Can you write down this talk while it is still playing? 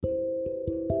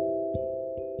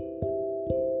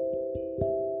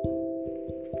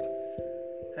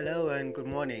Hello and good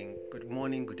morning. Good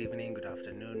morning, good evening, good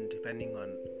afternoon, depending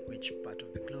on which part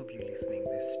of the globe you're listening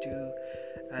this to.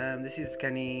 This is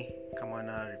Kenny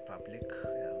Kamana Republic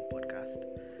podcast.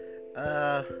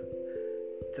 Uh,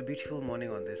 it's a beautiful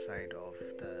morning on this side of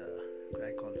the what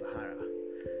I call Sahara.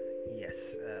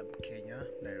 Yes, Kenya,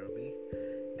 Nairobi,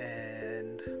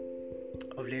 and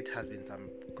of late has been some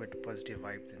good positive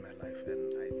vibes in my life,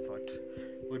 and I thought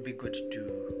it would be good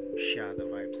to share the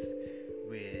vibes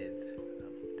with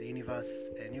the universe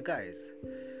and you guys.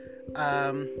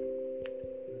 Um,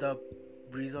 the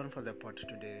reason for the pod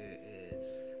today is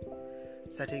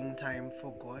setting time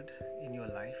for God in your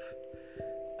life.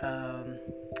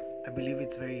 I believe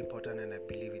it's very important and I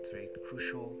believe it's very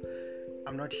crucial.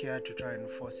 I'm not here to try and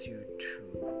force you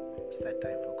to set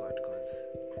time for God because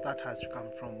that has to come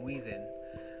from within.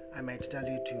 I might tell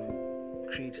you to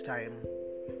create time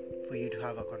for you to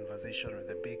have a conversation with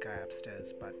the big guy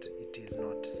upstairs, but it is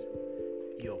not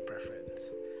your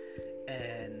preference.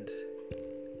 And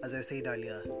as I said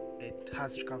earlier, it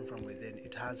has to come from within.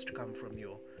 It has to come from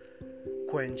your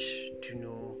quench to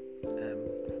know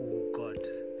who God,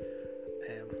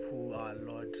 who our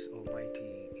Lord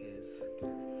Almighty is.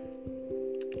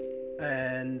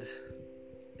 And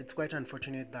it's quite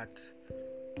unfortunate that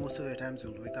most of the times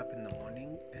we'll wake up in the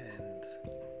morning and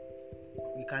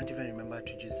we can't even remember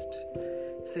to just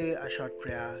say a short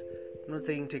prayer. I'm not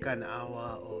saying take an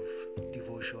hour of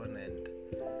devotion and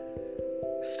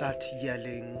start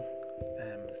yelling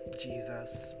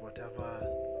Jesus, whatever,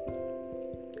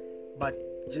 but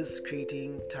just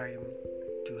creating time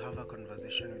to have a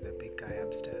conversation with the big guy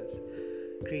upstairs,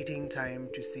 creating time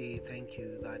to say thank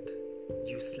you that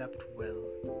you slept well,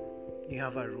 you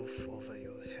have a roof over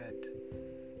your head,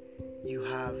 you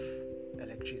have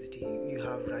electricity, you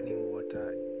have running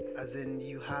water, as in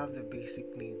you have the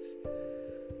basic needs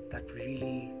that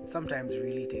we sometimes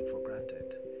really take for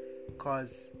granted,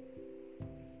 because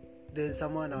there's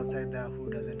someone outside there who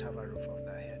doesn't have a roof over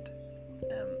their head.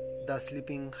 They're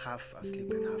sleeping half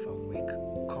asleep and half awake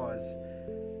because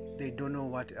they don't know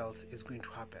what else is going to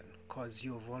happen, because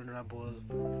you're vulnerable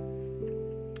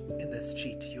in the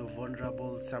street, you're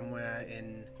vulnerable somewhere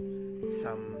in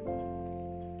some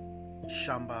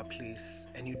shamba place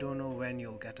and you don't know when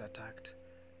you'll get attacked.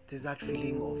 There's that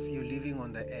feeling of you're living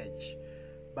on the edge.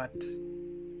 But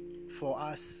for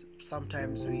us,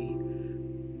 sometimes we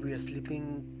are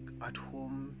sleeping at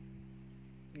home,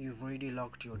 you've already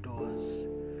locked your doors,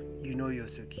 you know you're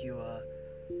secure,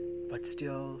 but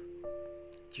still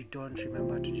you don't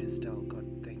remember to just tell God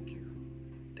thank you.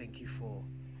 Thank you for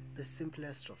the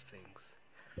simplest of things.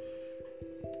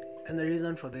 And the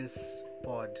reason for this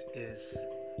pod is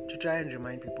to try and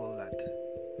remind people that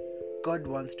God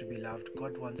wants to be loved,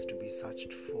 God wants to be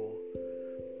searched for,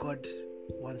 God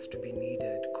wants to be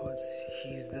needed, because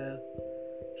He's the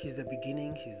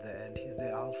beginning, He's the end, He's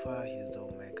the Alpha, He's the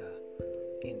Omega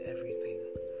in everything.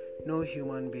 No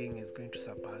human being is going to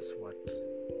surpass what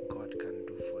God can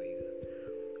do for you.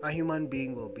 A human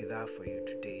being will be there for you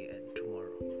today and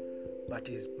tomorrow, but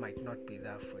He might not be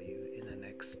there for you in the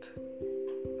next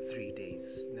 3 days,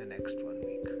 in the next 1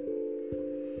 week.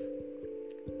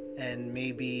 And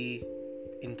maybe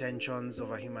intentions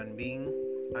of a human being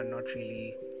are not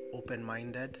really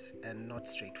open-minded and not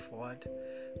straightforward,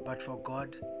 but for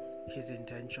God, His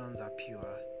intentions are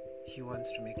pure. He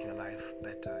wants to make your life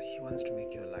better. He wants to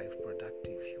make your life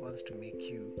productive. He wants to make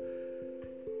you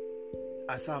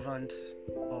a servant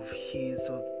of His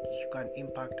so you can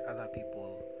impact other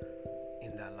people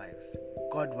in their lives.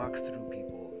 God works through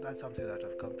people. That's something that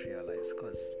I've come to realize,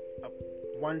 because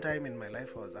one time in my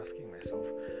life I was asking myself,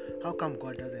 how come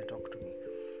God doesn't talk to me?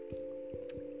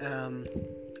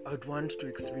 I would want to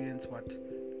experience what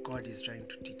God is trying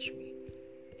to teach me.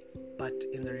 But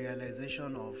in the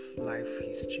realization of life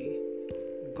history,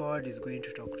 God is going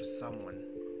to talk to someone.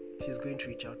 He's going to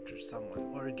reach out to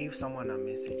someone or give someone a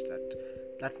message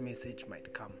that message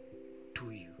might come to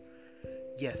you.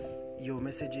 Yes, your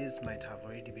messages might have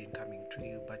already been coming to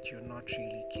you, but you're not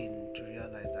really keen to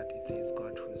realize that it is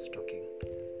God who's talking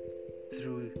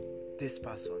through this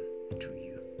person to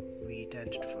you. We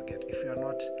tend to forget. If you're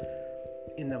not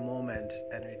in the moment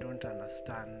and we don't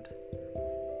understand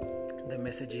the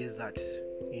messages that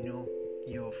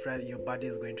your body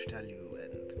is going to tell you,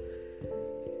 and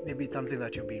maybe it's something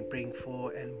that you've been praying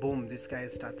for, and boom, this guy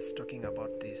starts talking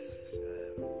about this,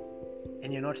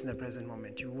 and you're not in the present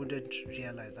moment, you wouldn't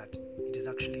realize that it is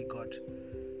actually God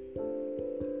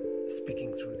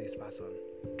speaking through this person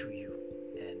to you,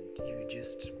 and you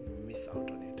just miss out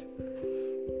on it.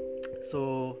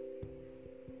 So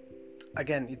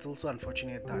again, it's also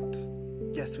unfortunate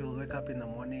that, yes, we'll wake up in the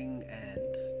morning,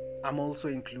 and I'm also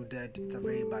included. It's a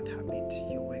very bad habit.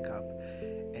 You'll wake up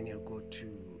and you'll go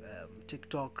to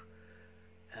TikTok,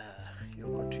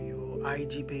 you'll go to your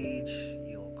IG page,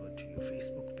 you'll go to your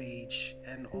Facebook page,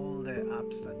 and all the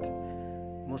apps that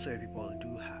most of the people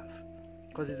do have,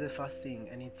 because it's the first thing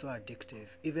and it's so addictive.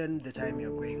 Even the time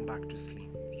you're going back to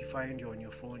sleep, you find you're on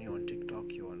your phone, you're on TikTok,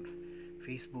 you're on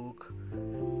Facebook,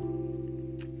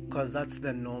 because that's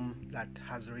the norm that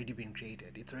has already been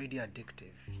created. It's already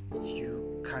addictive.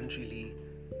 You can't really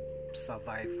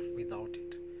survive without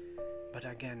it. But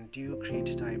again, do you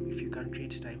create time? If you can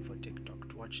create time for TikTok,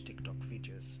 to watch TikTok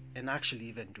videos, and actually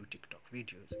even do TikTok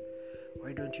videos,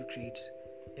 why don't you create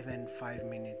even 5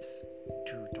 minutes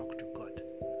to talk to God?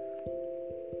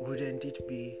 Wouldn't it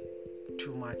be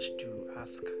too much to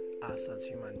ask us as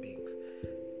human beings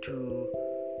to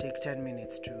take 10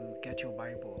 minutes to get your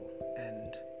Bible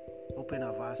and open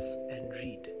a verse and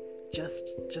read just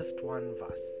one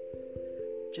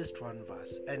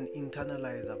verse and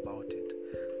internalize about it?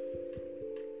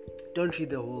 Don't read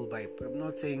the whole Bible. I'm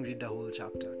not saying read the whole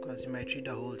chapter, because you might read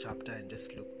the whole chapter and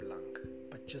just look blank,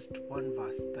 but just one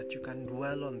verse, that you can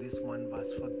dwell on this one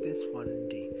verse for this one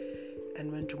day,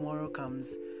 and when tomorrow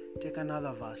comes, take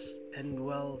another verse and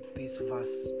dwell this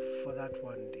verse for that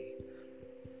one day.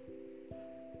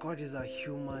 God is a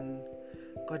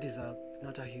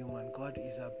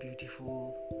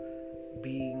beautiful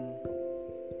being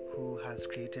who has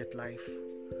created life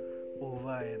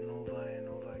over and over and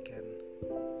over again.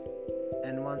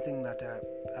 And one thing that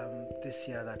this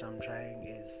year that I'm trying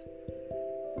is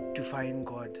to find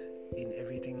God in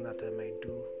everything that I might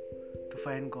do, to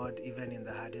find God even in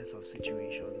the hardest of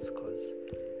situations, because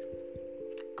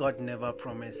God never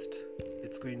promised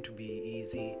it's going to be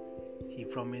easy. He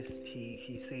promised,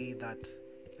 he said that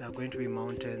there are going to be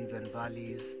mountains and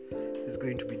valleys, there's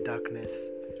going to be darkness,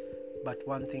 but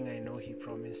one thing I know he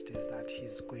promised is that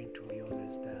he's going to be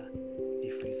always there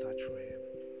if we search for him.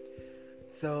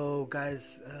 So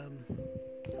guys,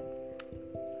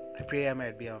 I pray I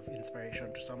might be of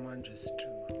inspiration to someone, just to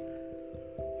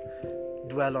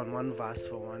dwell on one verse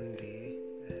for one day,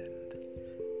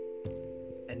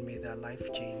 and may their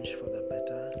life change for the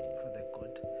better, for the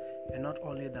good, and not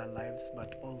only their lives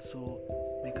but also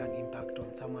make an impact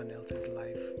on someone else's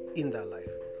life in their life.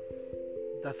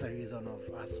 That's the reason of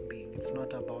us being. It's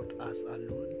not about us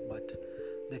alone, but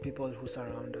the people who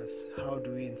surround us. How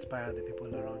do we inspire the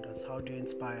people around us? How do you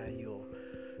inspire your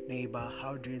neighbor?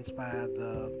 How do you inspire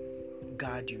the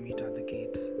guard you meet at the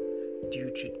gate? Do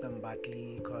you treat them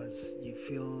badly because you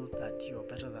feel that you're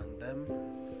better than them?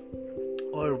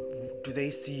 Or do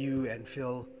they see you and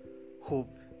feel hope?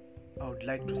 I would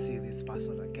like to see this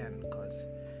person again because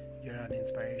you're an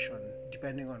inspiration,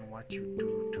 depending on what you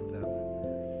do to them.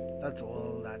 That's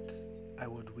all that I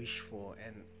would wish for,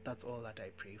 and that's all that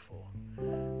I pray for.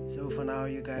 So for now,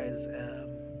 you guys,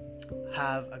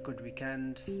 have a good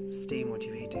weekend. Stay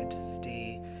motivated,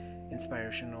 stay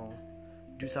inspirational,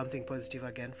 do something positive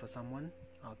again for someone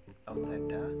outside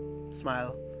there.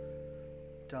 Smile,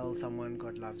 tell someone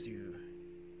God loves you.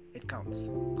 It counts,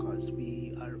 because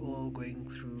we are all going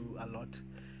through a lot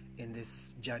in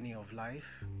this journey of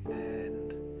life,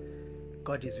 and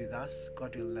God is with us.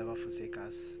 God will never forsake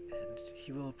us, and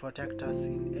He will protect us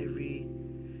in every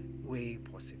way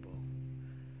possible.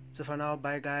 So for now,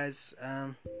 bye guys.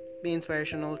 Be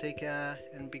inspirational, take care,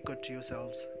 and be good to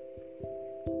yourselves.